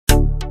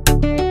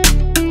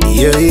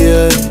Yeah,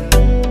 yeah.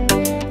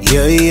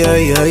 Yeah, yeah,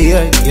 yeah,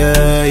 yeah,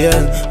 yeah,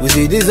 yeah. Wiz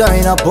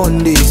Designer upon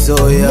this,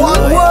 so yeah.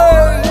 One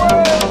word.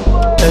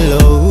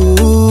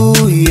 Hello,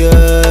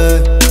 yeah.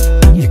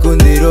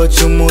 Gikundiro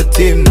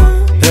cy'umutima.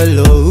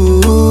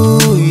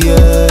 Hello,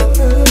 yeah.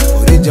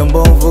 Uri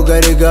jambo mvuga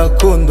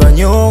rigakundwa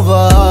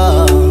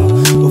nyumva.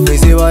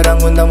 Ufise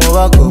barangunda mu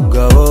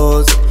bakobwa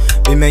bose.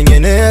 Bimenye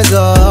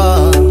neza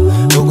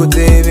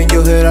ukuteba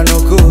indyohera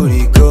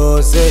n'ukuri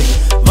kose.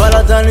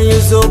 Valentine,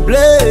 you so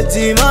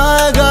pretty,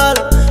 my girl,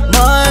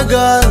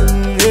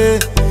 yeah.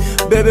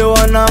 Baby,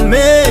 wanna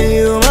make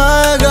you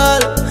my girl,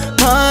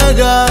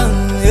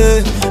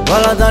 yeah.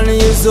 Valentine,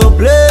 you so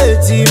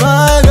pretty,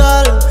 my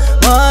girl,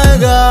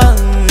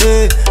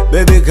 yeah.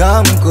 Baby,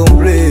 come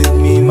complete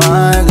me,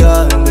 my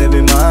girl,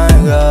 baby, my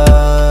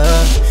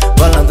girl.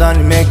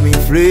 Valentine, make me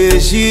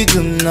flashy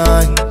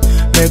tonight,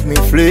 make me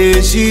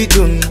flashy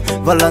tonight.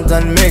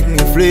 Valentine, make me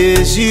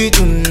flashy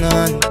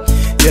tonight,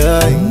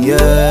 yeah,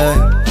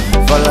 yeah.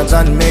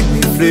 Valentine, make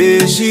me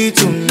flashy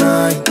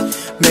tonight,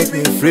 make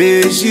me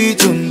flashy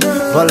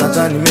tonight.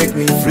 Valentine, make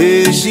me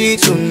flashy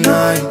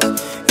tonight,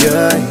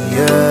 yeah,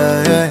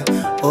 yeah,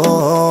 yeah.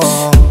 Oh,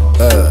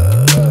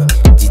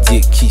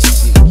 DJ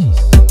Kiss,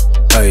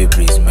 I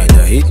breeze my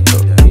hit,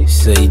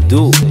 say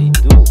do,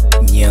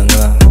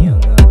 nyanga.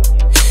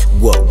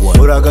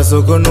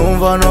 Urakasoko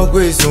numva no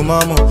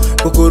kwisumamo,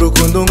 kuko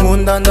urukundo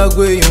nkunda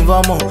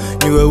ndakwiyumvamo.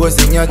 Niwe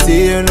wese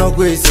nyatire no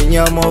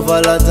kwisinyamo.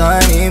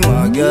 Valentine,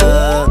 my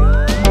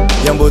girl.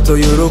 Yamboto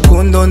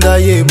y'urukundo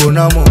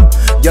ndayibonamo,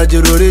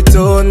 ryajuru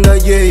rito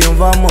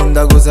ndayiyumvamo.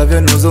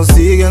 Ndagusavye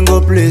ntuzonsige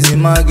ngo please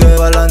my girl.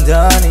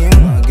 Valentine,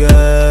 my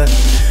girl.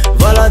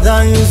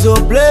 Valentine, you so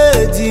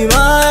pretty,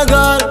 my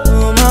girl,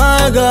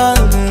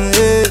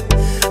 yeah.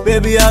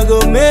 Baby, I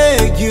go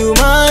make you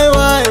my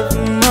wife,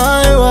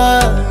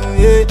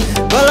 yeah.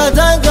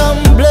 Valentine,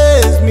 come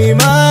bless me,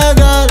 my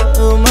girl,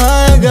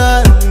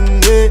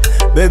 yeah.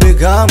 Baby,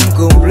 come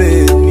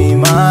complete me,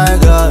 my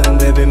girl,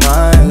 baby,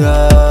 my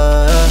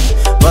girl.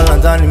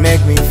 Valentine,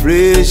 make me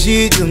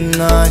flashy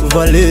tonight,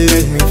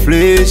 make me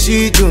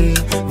flashy tonight.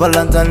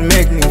 Valentine,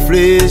 make me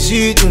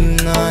flashy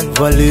tonight,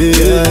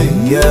 yeah,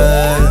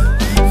 yeah.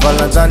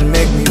 Valentine,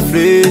 make me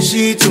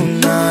flashy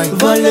tonight,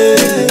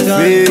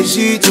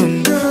 flashy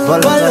tonight.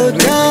 Valentine,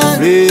 make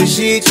me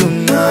flashy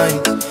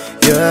tonight,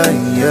 yeah,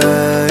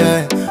 yeah,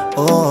 yeah.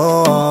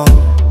 Oh,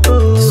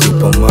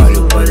 Super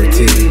Mario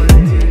Party,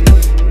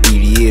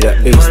 Iriera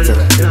Extra.